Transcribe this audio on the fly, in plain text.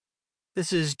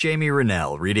This is Jamie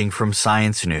Rennell reading from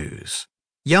Science News.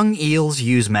 Young Eels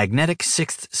Use Magnetic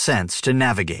Sixth Sense to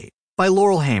Navigate by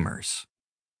Laurel.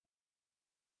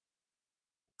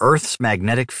 Earth's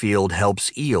magnetic field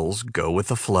helps eels go with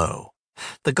the flow.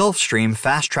 The Gulf Stream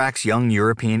fast-tracks young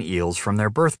European eels from their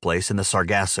birthplace in the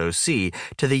Sargasso Sea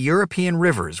to the European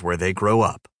rivers where they grow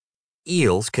up.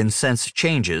 Eels can sense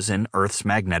changes in Earth's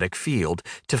magnetic field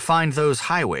to find those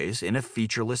highways in a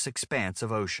featureless expanse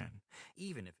of ocean, even if